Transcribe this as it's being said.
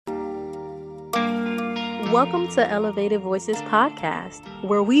Welcome to Elevated Voices Podcast,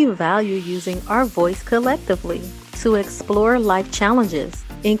 where we value using our voice collectively to explore life challenges,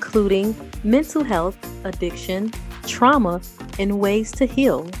 including mental health, addiction, trauma, and ways to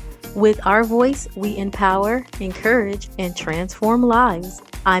heal. With our voice, we empower, encourage, and transform lives.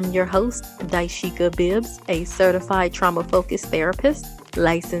 I'm your host, Daishika Bibbs, a certified trauma-focused therapist,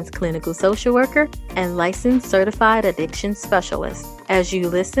 licensed clinical social worker, and licensed certified addiction specialist. As you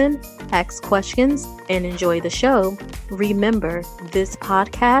listen, ask questions, and enjoy the show, remember this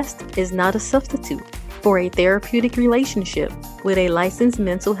podcast is not a substitute for a therapeutic relationship with a licensed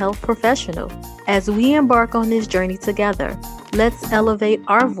mental health professional. As we embark on this journey together, let's elevate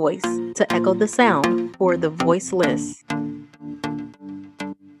our voice to echo the sound for the voiceless.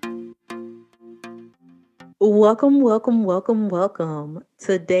 Welcome.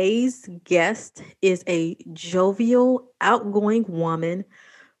 Today's guest is a jovial, outgoing woman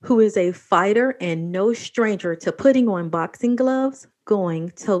who is a fighter and no stranger to putting on boxing gloves, going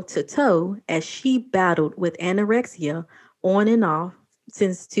toe-to-toe as she battled with anorexia on and off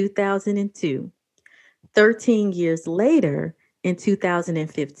since 2002. 13 years later, in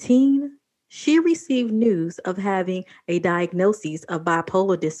 2015, she received news of having a diagnosis of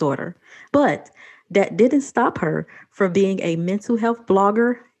bipolar disorder, but that didn't stop her from being a mental health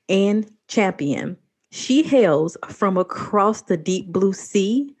blogger and champion. She hails from across the deep blue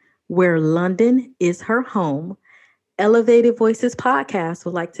sea, where London is her home. Elevated Voices Podcast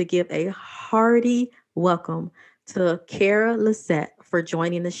would like to give a hearty welcome to Kara Lissette for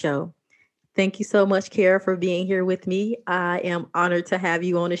joining the show. Thank you so much, Kara, for being here with me. I am honored to have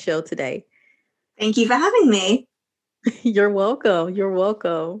you on the show today. Thank you for having me. You're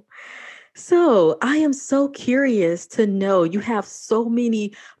welcome. So I am so curious to know, you have so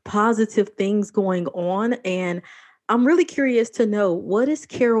many positive things going on, and I'm really curious to know, what is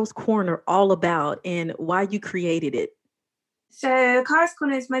Carol's Corner all about and why you created it? So Cara's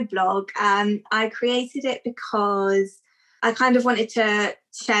Corner is my blog. I created it because I kind of wanted to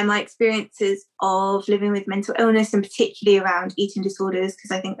share my experiences of living with mental illness, and particularly around eating disorders,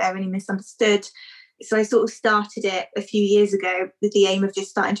 because I think they're really misunderstood. So I sort of started it a few years ago with the aim of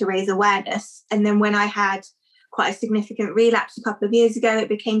just starting to raise awareness. And then when I had quite a significant relapse a couple of years ago, it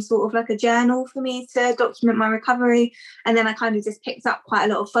became sort of like a journal for me to document my recovery. And then I kind of just picked up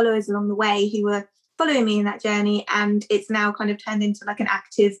quite a lot of followers along the way who were following me in that journey. And it's now kind of turned into like an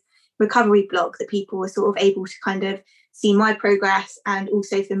active recovery blog that people were sort of able to kind of see my progress, and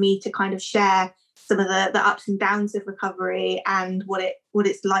also for me to kind of share some of the ups and downs of recovery and what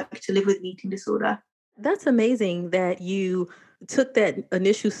it's like to live with an eating disorder. That's amazing that you took that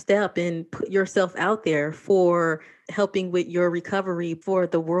initial step and put yourself out there for helping with your recovery for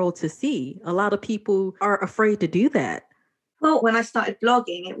the world to see. A lot of people are afraid to do that. Well, when I started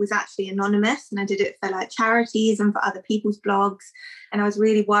blogging, it was actually anonymous, and I did it for like charities and for other people's blogs. And I was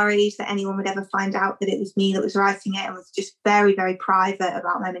really worried that anyone would ever find out that it was me that was writing it, and was just very, very private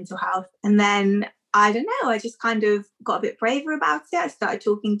about my mental health. And then, I don't know, I just kind of got a bit braver about it. I started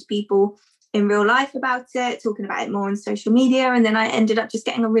talking to people in real life about it, talking about it more on social media. And then I ended up just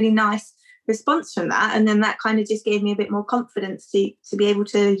getting a really nice response from that. And then that kind of just gave me a bit more confidence to be able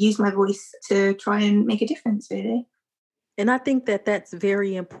to use my voice to try and make a difference, really. And I think that that's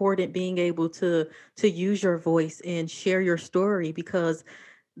very important, being able to use your voice and share your story, because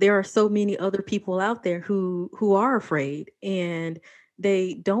there are so many other people out there who are afraid, and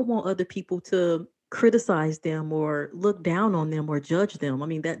they don't want other people to criticize them or look down on them or judge them. I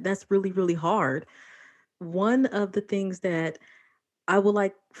mean, that's really, really hard. One of the things that I would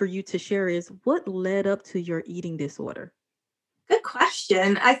like for you to share is, what led up to your eating disorder? Good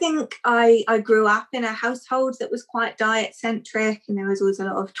question. I think I grew up in a household that was quite diet centric, and there was always a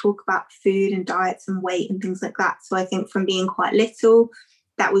lot of talk about food and diets and weight and things like that. So I think from being quite little,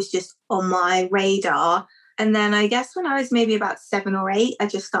 that was just on my radar. And then I guess when I was maybe about 7 or 8, I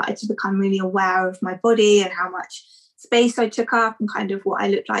just started to become really aware of my body and how much space I took up and kind of what I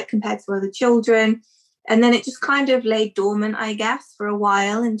looked like compared to other children. And then it just kind of lay dormant, I guess, for a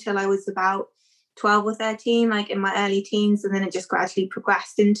while until I was about 12 or 13, like in my early teens. And then it just gradually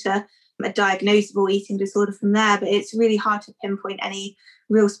progressed into a diagnosable eating disorder from there. But it's really hard to pinpoint any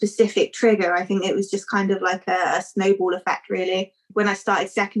real specific trigger. I think it was just kind of like a snowball effect, really. When I started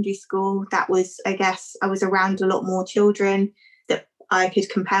secondary school, that was, I guess, I was around a lot more children that I could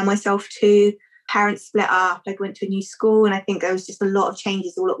compare myself to. Parents split up, I went to a new school, and I think there was just a lot of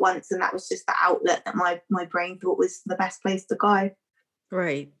changes all at once. And that was just the outlet that my brain thought was the best place to go.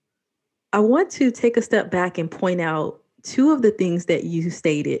 Right. I want to take a step back and point out two of the things that you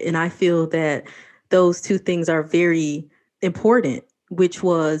stated. And I feel that those two things are very important, which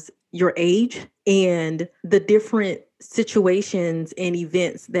was your age and the different situations and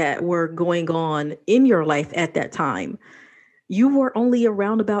events that were going on in your life at that time. You were only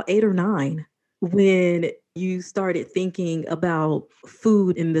around about 8 or 9 when you started thinking about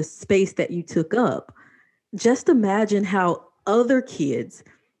food in the space that you took up. Just imagine how other kids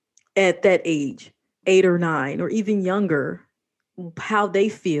at that age, 8 or 9, or even younger, how they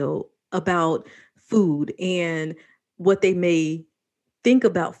feel about food and what they may think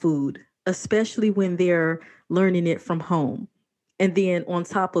about food, especially when they're learning it from home. And then on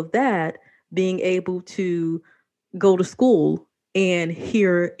top of that, being able to go to school and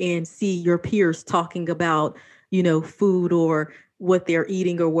hear and see your peers talking about, food or what they're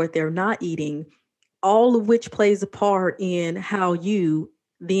eating or what they're not eating, all of which plays a part in how you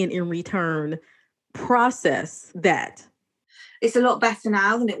then in return process that. It's a lot better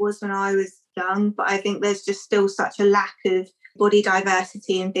now than it was when I was young, but I think there's just still such a lack of body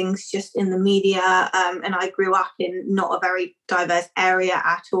diversity and things just in the media. And I grew up in not a very diverse area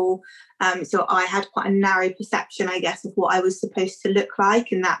at all. So I had quite a narrow perception, I guess, of what I was supposed to look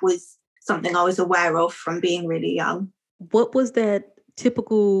like. And that was something I was aware of from being really young. What was that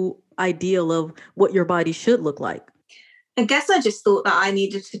typical ideal of what your body should look like? I guess I just thought that I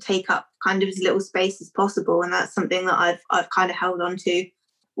needed to take up kind of as little space as possible. And that's something that I've kind of held on to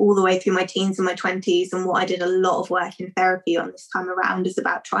all the way through my teens and my 20s. And what I did a lot of work in therapy on this time around is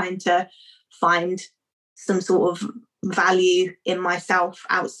about trying to find some sort of value in myself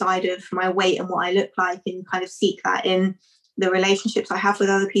outside of my weight and what I look like, and kind of seek that in the relationships I have with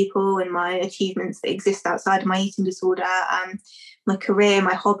other people and my achievements that exist outside of my eating disorder, my career,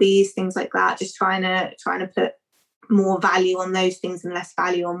 my hobbies, things like that. Just trying to put more value on those things and less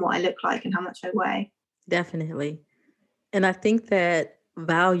value on what I look like and how much I weigh. Definitely. And I think that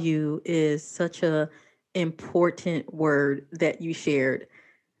value is such a important word that you shared,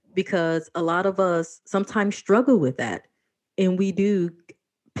 because a lot of us sometimes struggle with that, and we do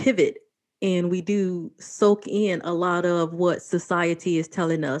pivot and we do soak in a lot of what society is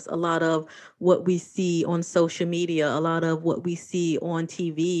telling us, a lot of what we see on social media, a lot of what we see on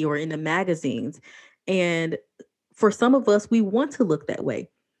TV or in the magazines. And for some of us, we want to look that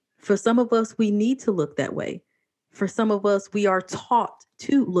way. For some of us, we need to look that way. For some of us, we are taught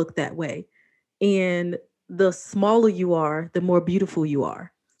to look that way. And the smaller you are, the more beautiful you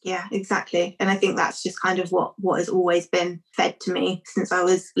are. Yeah, exactly. And I think that's just kind of what has always been fed to me since I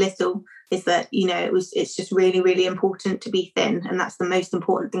was little, is that, it's just really, really important to be thin. And that's the most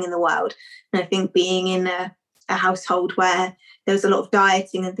important thing in the world. And I think being in a household where there was a lot of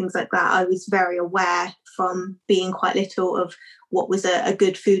dieting and things like that, I was very aware from being quite little of what was a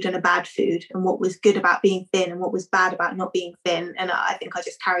good food and a bad food, and what was good about being thin and what was bad about not being thin. And I think I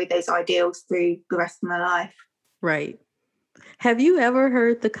just carried those ideals through the rest of my life. Right. Have you ever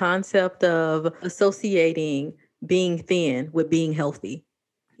heard the concept of associating being thin with being healthy?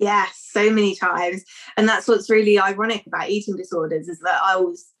 Yes, so many times. And that's what's really ironic about eating disorders, is that I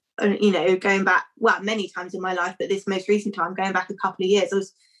was, going back, many times in my life, but this most recent time, going back a couple of years, I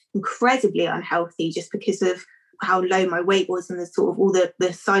was incredibly unhealthy just because of how low my weight was and the sort of all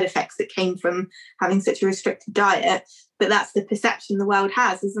the side effects that came from having such a restricted diet. But that's the perception the world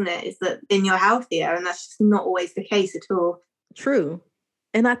has, isn't it? Is that then you're healthier, and that's just not always the case at all. True.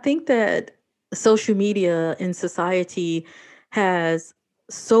 And I think that social media in society has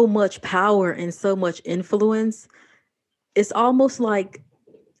so much power and so much influence. It's almost like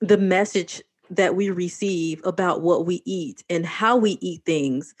the message that we receive about what we eat and how we eat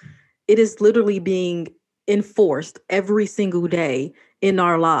things, it is literally being enforced every single day in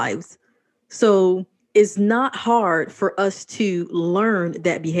our lives. So it's not hard for us to learn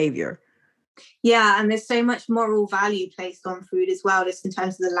that behavior. Yeah, and there's so much moral value placed on food as well, just in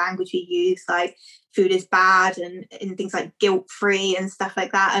terms of the language we use, like food is bad and things like guilt-free and stuff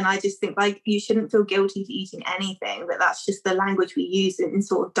like that. And I just think, like, you shouldn't feel guilty for eating anything, but that's just the language we use in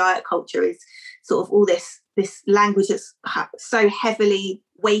sort of diet culture, is sort of all this language that's so heavily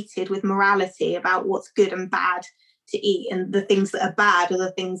weighted with morality about what's good and bad to eat, and the things that are bad are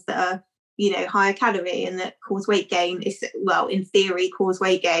the things that are, higher calorie and that cause weight gain, is, well, in theory, cause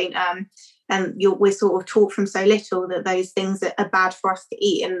weight gain. And we're sort of taught from so little that those things are bad for us to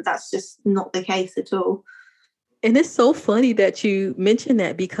eat, and that's just not the case at all. And it's so funny that you mentioned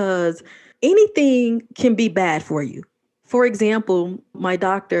that, because anything can be bad for you. For example, my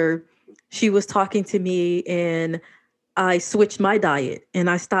doctor, she was talking to me and I switched my diet and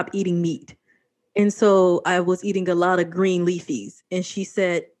I stopped eating meat. And so I was eating a lot of green leafies. And she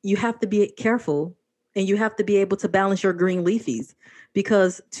said, you have to be careful and you have to be able to balance your green leafies,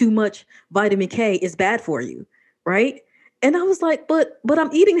 because too much vitamin K is bad for you. Right. And I was like, but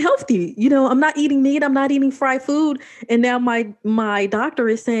I'm eating healthy. I'm not eating meat. I'm not eating fried food. And now my doctor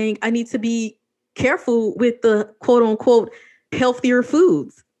is saying I need to be careful with the quote unquote healthier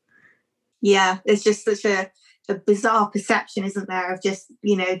foods. Yeah, it's just such a bizarre perception, isn't there, of just,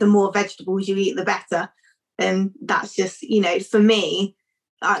 the more vegetables you eat, the better. And that's just, for me,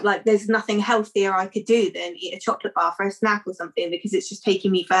 there's nothing healthier I could do than eat a chocolate bar for a snack or something, because it's just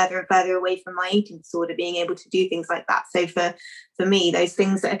taking me further and further away from my eating disorder, being able to do things like that. So for me, those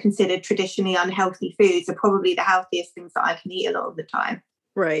things that are considered traditionally unhealthy foods are probably the healthiest things that I can eat a lot of the time.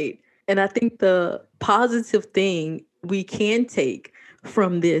 Right. And I think the positive thing we can take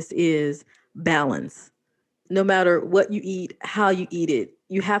from this is balance. No matter what you eat, how you eat it,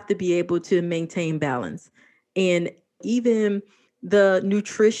 you have to be able to maintain balance. And even the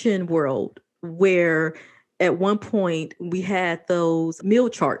nutrition world, where at one point we had those meal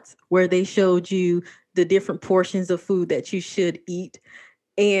charts where they showed you the different portions of food that you should eat,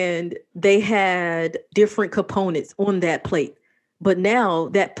 and they had different components on that plate. But now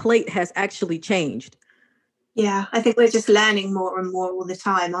that plate has actually changed. Yeah, I think we're just learning more and more all the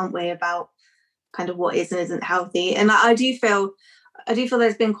time, aren't we, about kind of what is and isn't healthy. And I do feel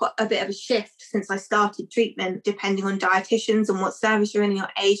there's been quite a bit of a shift since I started treatment, depending on dietitians and what service you're in and your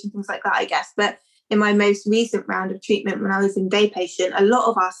age and things like that, I guess. But in my most recent round of treatment, when I was in day patient, a lot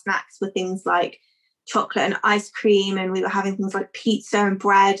of our snacks were things like chocolate and ice cream, and we were having things like pizza and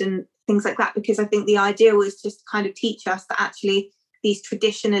bread and things like that, because I think the idea was just to kind of teach us that actually these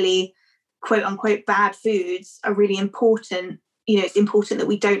traditionally quote unquote bad foods are really important. It's important that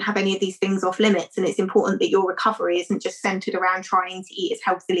we don't have any of these things off limits, and it's important that your recovery isn't just centered around trying to eat as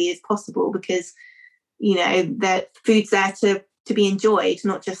healthily as possible, because the food's there to be enjoyed,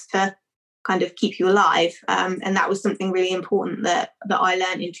 not just to kind of keep you alive. And that was something really important that I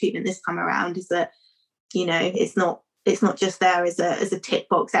learned in treatment this time around, is that it's not just there as a tick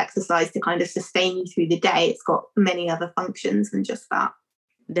box exercise to kind of sustain you through the day. It's got many other functions than just that.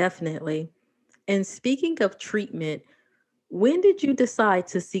 Definitely. And speaking of treatment, when did you decide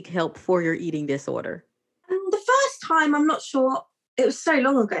to seek help for your eating disorder? The first time, I'm not sure. It was so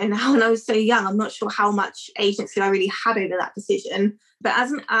long ago now, and I was so young. I'm not sure how much agency I really had over that decision. But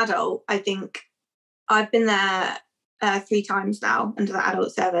as an adult, I think I've been there 3 times now under the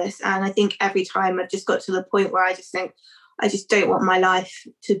adult service. And I think every time I've just got to the point where I just think, I just don't want my life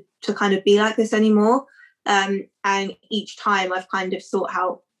to kind of be like this anymore. And each time I've kind of sought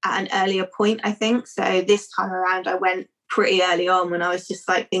help at an earlier point, I think. So this time around, I went pretty early on when I was just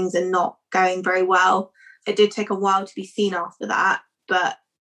like, things are not going very well. It did take a while to be seen after that, but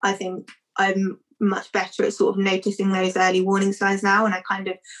I think I'm much better at sort of noticing those early warning signs now. And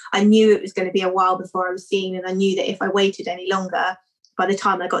I knew it was going to be a while before I was seen. And I knew that if I waited any longer, by the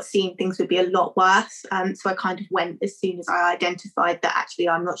time I got seen, things would be a lot worse. So I kind of went as soon as I identified that actually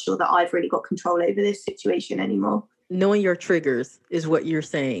I'm not sure that I've really got control over this situation anymore. Knowing your triggers is what you're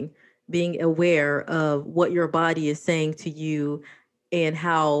saying, being aware of what your body is saying to you and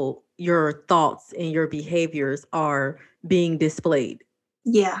how your thoughts and your behaviors are being displayed.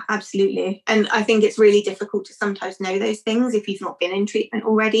 Yeah, absolutely. And I think it's really difficult to sometimes know those things if you've not been in treatment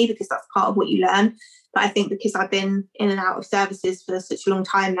already, because that's part of what you learn. But I think because I've been in and out of services for such a long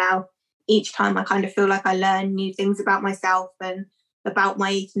time now, each time I kind of feel like I learn new things about myself and about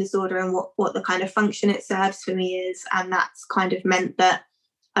my eating disorder and what the kind of function it serves for me is. And that's kind of meant that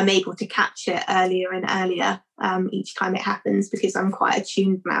I'm able to catch it earlier and earlier each time it happens, because I'm quite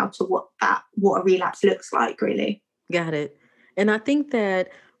attuned now to what a relapse looks like, really. Got it. And I think that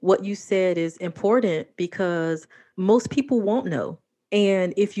what you said is important because most people won't know.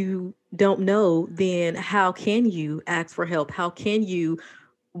 And if you don't know, then how can you ask for help? How can you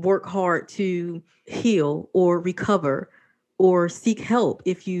work hard to heal or recover or seek help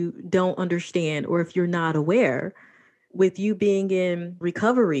if you don't understand or if you're not aware? With you being in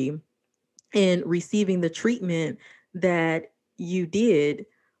recovery and receiving the treatment that you did,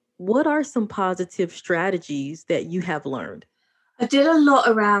 what are some positive strategies that you have learned? I did a lot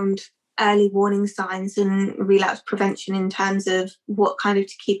around early warning signs and relapse prevention in terms of what kind of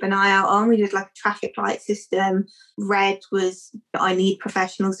to keep an eye out on. We did like a traffic light system. Red was I need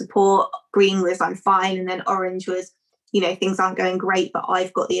professional support. Green was I'm fine. And then orange was, things aren't going great, but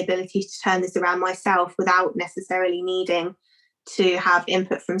I've got the ability to turn this around myself without necessarily needing to have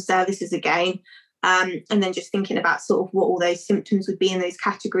input from services again. And then just thinking about sort of what all those symptoms would be in those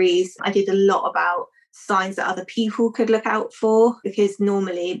categories. I did a lot about signs that other people could look out for, because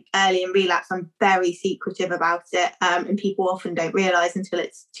normally early in relapse I'm very secretive about it, and people often don't realise until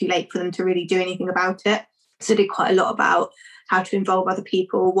it's too late for them to really do anything about it. So I did quite a lot about how to involve other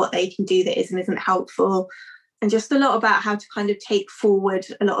people, what they can do that isn't helpful, and just a lot about how to kind of take forward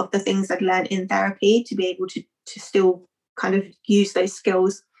a lot of the things I'd learned in therapy to be able to still kind of use those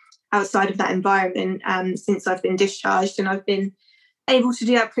skills outside of that environment since I've been discharged. And I've been able to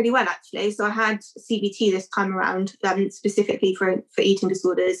do that pretty well, actually. So I had CBT this time around, specifically for eating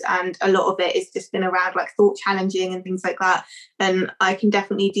disorders, and a lot of it has just been around like thought challenging and things like that. And I can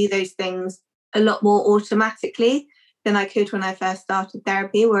definitely do those things a lot more automatically than I could when I first started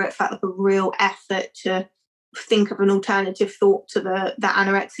therapy, where it felt like a real effort to think of an alternative thought to the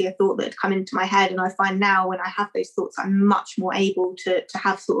anorexia thought that had come into my head. And I find now when I have those thoughts, I'm much more able to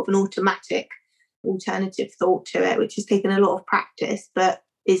have sort of an automatic alternative thought to it, which has taken a lot of practice, but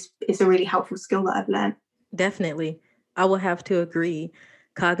is a really helpful skill that I've learned. Definitely. I will have to agree.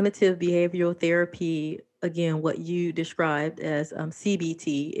 Cognitive behavioral therapy, again, what you described as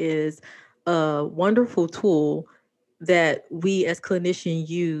CBT, is a wonderful tool that we as clinicians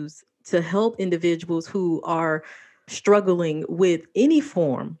use to help individuals who are struggling with any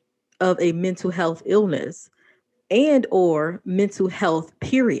form of a mental health illness and or mental health,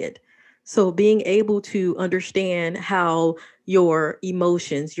 period. So being able to understand how your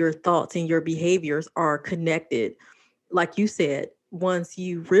emotions, your thoughts, and your behaviors are connected, like you said, once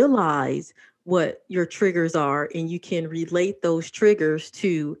you realize what your triggers are and you can relate those triggers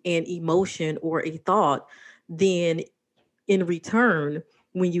to an emotion or a thought, then in return,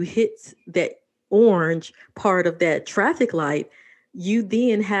 when you hit that orange part of that traffic light, you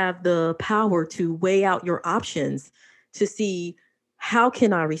then have the power to weigh out your options to see, how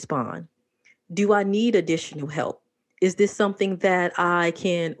can I respond? Do I need additional help? Is this something that I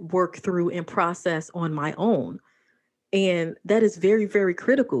can work through and process on my own? And that is very, very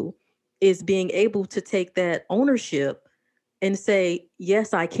critical, is being able to take that ownership and say,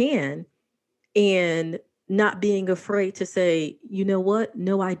 yes, I can, and not being afraid to say, you know what?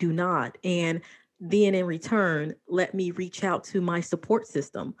 No, I do not. And then in return, let me reach out to my support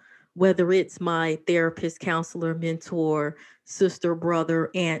system, whether it's my therapist, counselor, mentor, sister,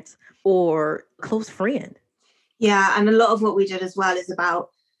 brother, aunt, or close friend. Yeah, and a lot of what we did as well is about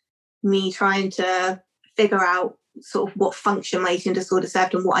me trying to figure out sort of what function my eating disorder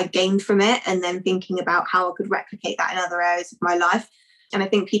served and what I gained from it, and then thinking about how I could replicate that in other areas of my life. And I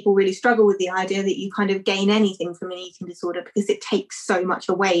think people really struggle with the idea that you kind of gain anything from an eating disorder because it takes so much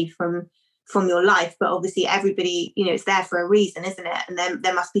away from your life. But obviously everybody, it's there for a reason, isn't it? And then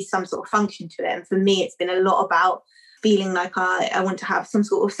there must be some sort of function to it. And for me, it's been a lot about feeling like I want to have some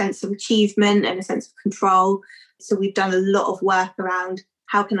sort of sense of achievement and a sense of control. So we've done a lot of work around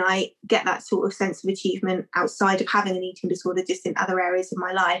how can I get that sort of sense of achievement outside of having an eating disorder, just in other areas of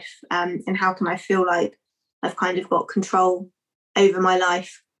my life? And how can I feel like I've kind of got control over my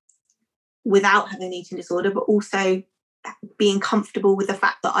life without having an eating disorder, but also being comfortable with the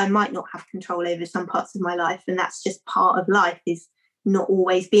fact that I might not have control over some parts of my life. And that's just part of life, is not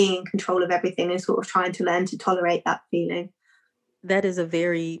always being in control of everything and sort of trying to learn to tolerate that feeling. That is a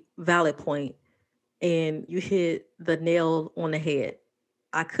very valid point, and you hit the nail on the head.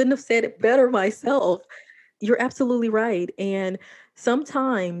 I couldn't have said it better myself. You're absolutely right. And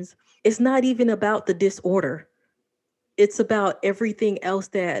sometimes it's not even about the disorder, it's about everything else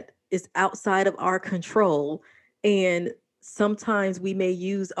that is outside of our control. And sometimes we may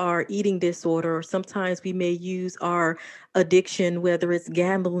use our eating disorder, or sometimes we may use our addiction, whether it's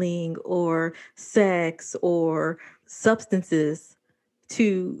gambling or sex or substances,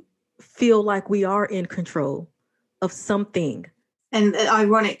 to feel like we are in control of something. And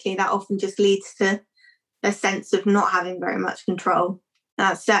ironically, that often just leads to a sense of not having very much control.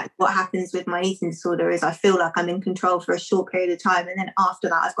 That's certainly what happens with my eating disorder, is I feel like I'm in control for a short period of time, and then after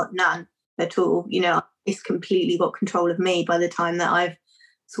that I've got none at all. It's completely got control of me by the time that I've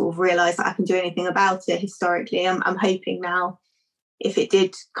sort of realised that I can do anything about it. Historically, I'm hoping now, if it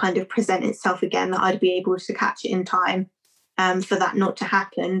did kind of present itself again, that I'd be able to catch it in time for that not to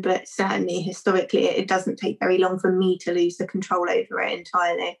happen. But certainly historically, it doesn't take very long for me to lose the control over it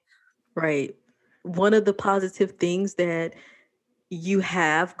entirely. Right. One of the positive things that you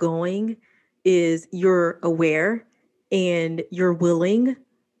have going is you're aware and you're willing,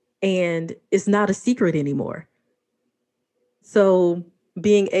 and it's not a secret anymore. So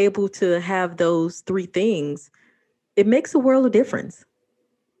being able to have those three things, it makes a world of difference.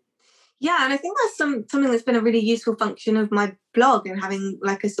 Yeah, and I think that's something that's been a really useful function of my blog and having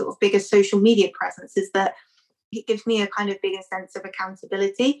like a sort of bigger social media presence, is that it gives me a kind of bigger sense of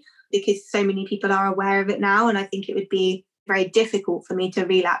accountability, because so many people are aware of it now. And I think it would be very difficult for me to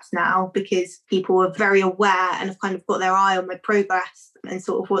relapse now, because people are very aware and have kind of got their eye on my progress and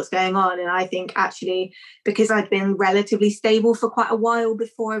sort of what's going on. And I think actually, because I'd been relatively stable for quite a while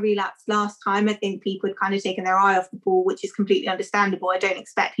before I relapsed last time, I think people had kind of taken their eye off the ball, which is completely understandable. I don't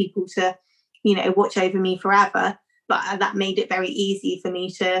expect people to, watch over me forever, but that made it very easy for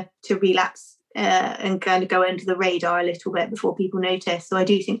me to relapse and kind of go under the radar a little bit before people notice. So I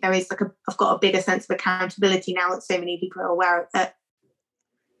do think there is I've got a bigger sense of accountability now that so many people are aware of it.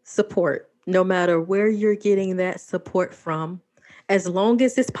 Support, no matter where you're getting that support from, as long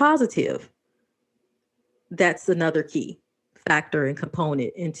as it's positive, that's another key factor and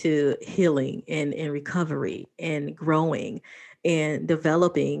component into healing and recovery and growing and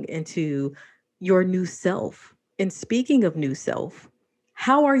developing into your new self. And speaking of new self,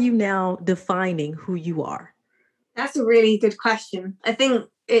 how are you now defining who you are? That's a really good question. I think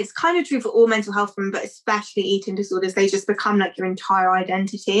it's kind of true for all mental health problems, but especially eating disorders. They just become like your entire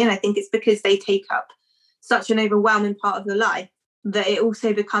identity. And I think it's because they take up such an overwhelming part of your life that it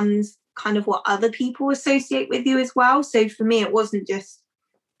also becomes kind of what other people associate with you as well. So for me, it wasn't just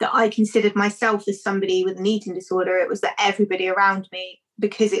that I considered myself as somebody with an eating disorder. It was that everybody around me,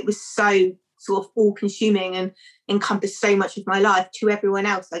 because it was so sort of all consuming and encompassed so much of my life, to everyone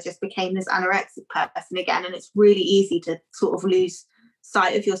else, I just became this anorexic person again. And it's really easy to sort of lose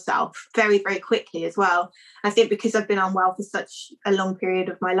sight of yourself very, very quickly as well. I think because I've been unwell for such a long period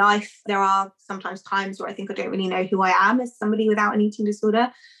of my life, there are sometimes times where I think I don't really know who I am as somebody without an eating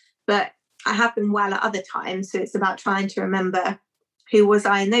disorder, but I have been well at other times. So it's about trying to remember who was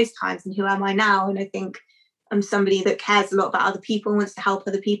I in those times and who am I now. And I think I'm somebody that cares a lot about other people, wants to help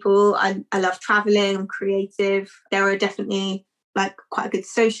other people. I love traveling. I'm creative. There are definitely like quite a good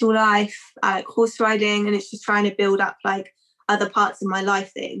social life. I like horse riding, and it's just trying to build up like other parts of my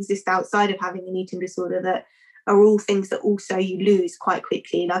life that exist outside of having an eating disorder that are all things that also you lose quite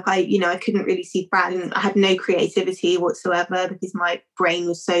quickly. Like I couldn't really see brand. I had no creativity whatsoever because my brain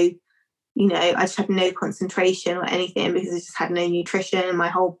was so, I just had no concentration or anything because I just had no nutrition, and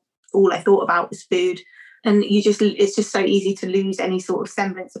all I thought about was food. And it's just so easy to lose any sort of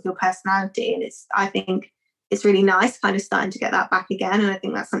semblance of your personality. And I think it's really nice kind of starting to get that back again. And I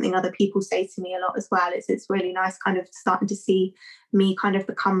think that's something other people say to me a lot as well. It's really nice kind of starting to see me kind of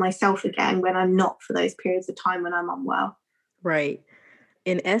become myself again when I'm not for those periods of time when I'm unwell. Right.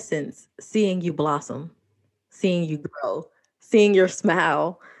 In essence, seeing you blossom, seeing you grow, seeing your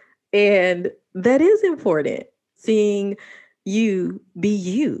smile. And that is important, seeing you be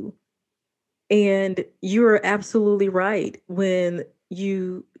you. And you're absolutely right. When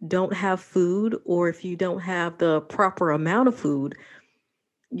you don't have food, or if you don't have the proper amount of food,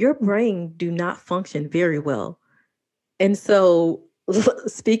 your brain do not function very well. And so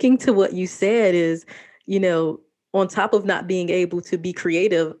speaking to what you said is, on top of not being able to be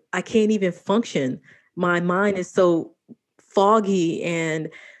creative, I can't even function. My mind is so foggy and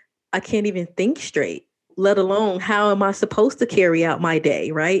I can't even think straight, let alone how am I supposed to carry out my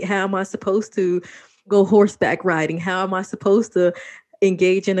day, right? How am I supposed to go horseback riding? How am I supposed to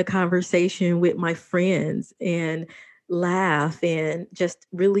engage in a conversation with my friends and laugh and just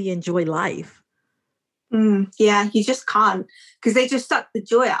really enjoy life? Yeah, you just can't, because they just suck the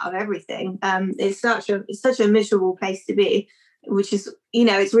joy out of everything. It's such a miserable place to be, which is,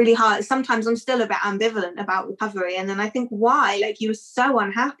 it's really hard. Sometimes I'm still a bit ambivalent about recovery, and then I think, why? Like, you were so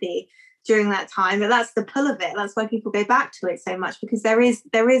unhappy during that time, but that's the pull of it. That's why people go back to it so much, because there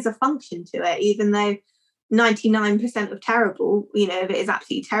is a function to it, even though 99% of terrible, if it is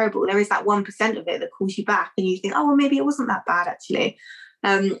absolutely terrible, there is that 1% of it that calls you back, and you think, oh well, maybe it wasn't that bad actually.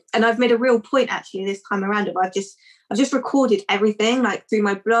 And I've made a real point actually this time around of I've just recorded everything, like through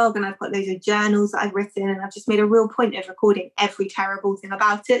my blog, and I've got loads of journals that I've written, and I've just made a real point of recording every terrible thing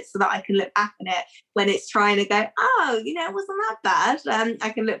about it so that I can look back on it when it's trying to go, oh, it wasn't that bad.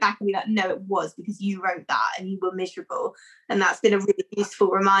 I can look back and be like, no, it was, because you wrote that and you were miserable. And that's been a really useful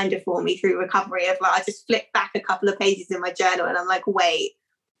reminder for me through recovery of like, I just flick back a couple of pages in my journal and I'm like, wait,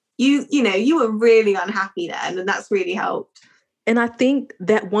 you were really unhappy then, and that's really helped. And I think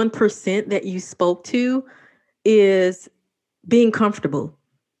that 1% that you spoke to is being comfortable.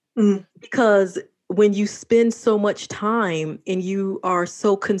 Because when you spend so much time and you are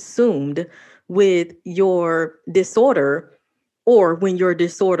so consumed with your disorder, or when your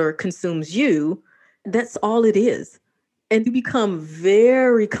disorder consumes you, that's all it is. And you become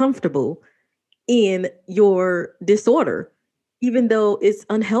very comfortable in your disorder, even though it's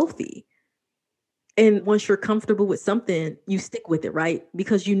unhealthy. And once you're comfortable with something, you stick with it, right?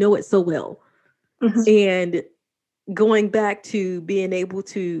 Because you know it so well. Mm-hmm. And going back to being able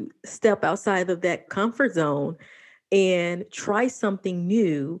to step outside of that comfort zone, and try something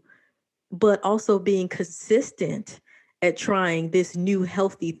new, but also being consistent at trying this new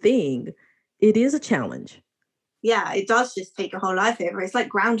healthy thing, it is a challenge. Yeah, it does just take your whole life over. It's like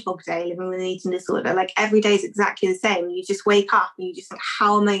Groundhog Day living with an eating disorder. Like every day is exactly the same. You just wake up and you just think,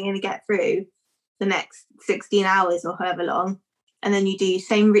 how am I going to get through the next 16 hours or however long? And then you do your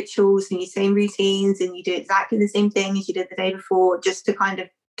same rituals and your same routines and you do exactly the same thing as you did the day before, just to kind of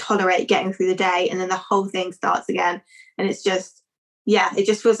tolerate getting through the day. And then the whole thing starts again. And it's just, yeah, it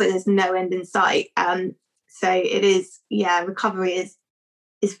just feels like there's no end in sight. So it is, yeah, recovery is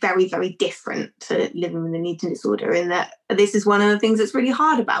very, very different to living with an eating disorder, in that this is one of the things that's really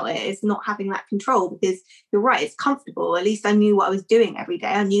hard about it, is not having that control, because you're right, it's comfortable. At least I knew what I was doing every day.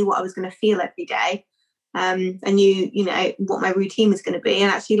 I knew what I was going to feel every day. I knew, what my routine was going to be.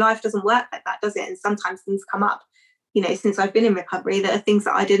 And actually life doesn't work like that, does it? And sometimes things come up, since I've been in recovery, that are things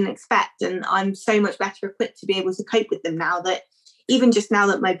that I didn't expect. And I'm so much better equipped to be able to cope with them now, that even just now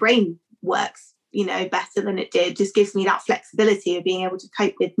that my brain works better than it did, just gives me that flexibility of being able to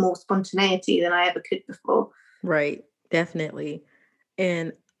cope with more spontaneity than I ever could before. Right. Definitely.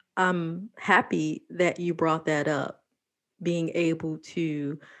 And I'm happy that you brought that up, being able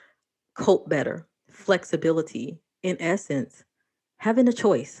to cope better, flexibility, in essence, having a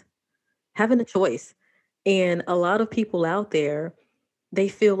choice, And a lot of people out there, they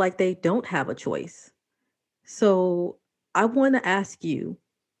feel like they don't have a choice. So I want to ask you,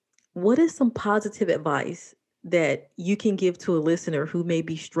 what is some positive advice that you can give to a listener who may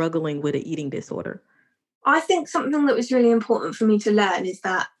be struggling with an eating disorder? I think something that was really important for me to learn is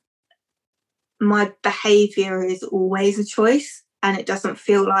that my behavior is always a choice and it doesn't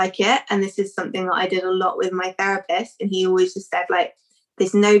feel like it. And this is something that I did a lot with my therapist. And he always just said, like,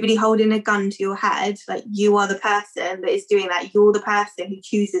 there's nobody holding a gun to your head. Like, you are the person that is doing that. You're the person who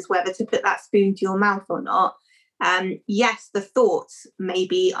chooses whether to put that spoon to your mouth or not. Yes, the thoughts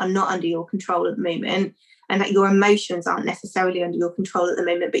maybe are not under your control at the moment, and that your emotions aren't necessarily under your control at the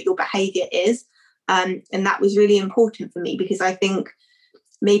moment, but your behavior is. And that was really important for me, because I think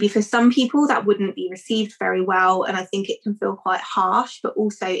maybe for some people that wouldn't be received very well. And I think it can feel quite harsh, but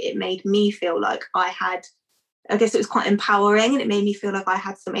also it made me feel like I guess it was quite empowering, and it made me feel like I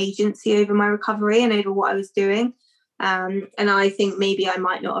had some agency over my recovery and over what I was doing. And I think maybe I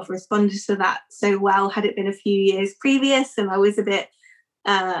might not have responded to that so well had it been a few years previous and I was a bit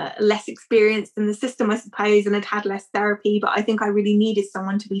less experienced in the system, I suppose, and had less therapy. But I think I really needed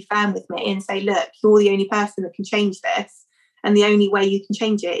someone to be firm with me and say, look, you're the only person that can change this. And the only way you can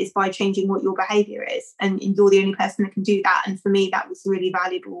change it is by changing what your behavior is. And you're the only person that can do that. And for me, that was really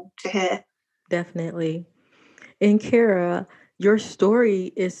valuable to hear. Definitely. And Kara, your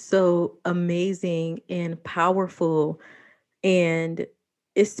story is so amazing and powerful, and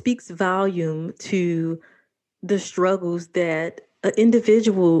it speaks volume to the struggles that an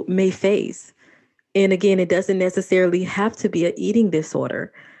individual may face. And again, it doesn't necessarily have to be an eating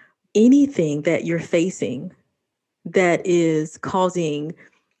disorder. Anything that you're facing that is causing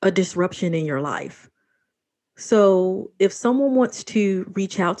a disruption in your life. So if someone wants to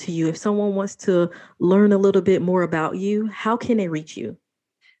reach out to you, if someone wants to learn a little bit more about you, how can they reach you?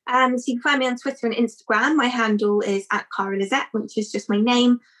 So you can find me on Twitter and Instagram. My handle is @Cara_Lizette, which is just my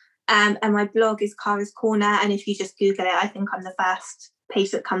name. And my blog is Cara's Corner. And if you just Google it, I think I'm the first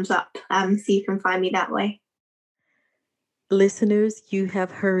page that comes up. So you can find me that way. Listeners, you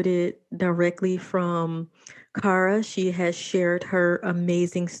have heard it directly from Cara. She has shared her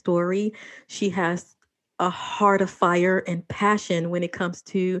amazing story. She has a heart of fire and passion when it comes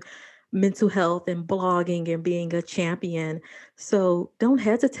to mental health and blogging and being a champion. So don't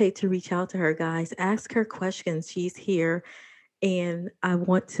hesitate to reach out to her, guys. Ask her questions. She's here. And I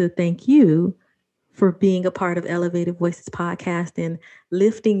want to thank you for being a part of Elevated Voices podcast and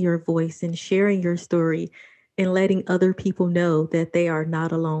lifting your voice and sharing your story and letting other people know that they are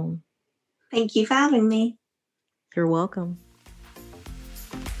not alone. Thank you for having me. You're welcome.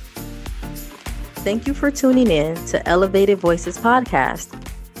 Thank you for tuning in to Elevated Voices podcast,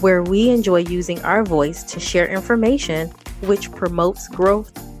 where we enjoy using our voice to share information which promotes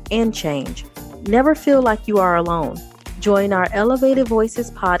growth and change. Never feel like you are alone. Join our Elevated Voices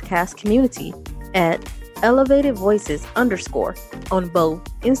podcast community at Elevated Voices _ on both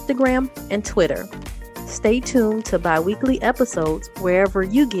Instagram and Twitter. Stay tuned to bi-weekly episodes wherever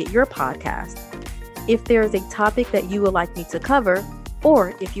you get your podcast. If there is a topic that you would like me to cover,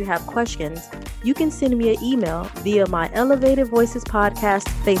 or if you have questions, you can send me an email via my Elevated Voices podcast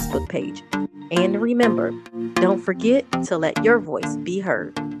Facebook page. And remember, don't forget to let your voice be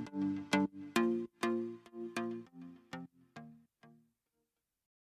heard.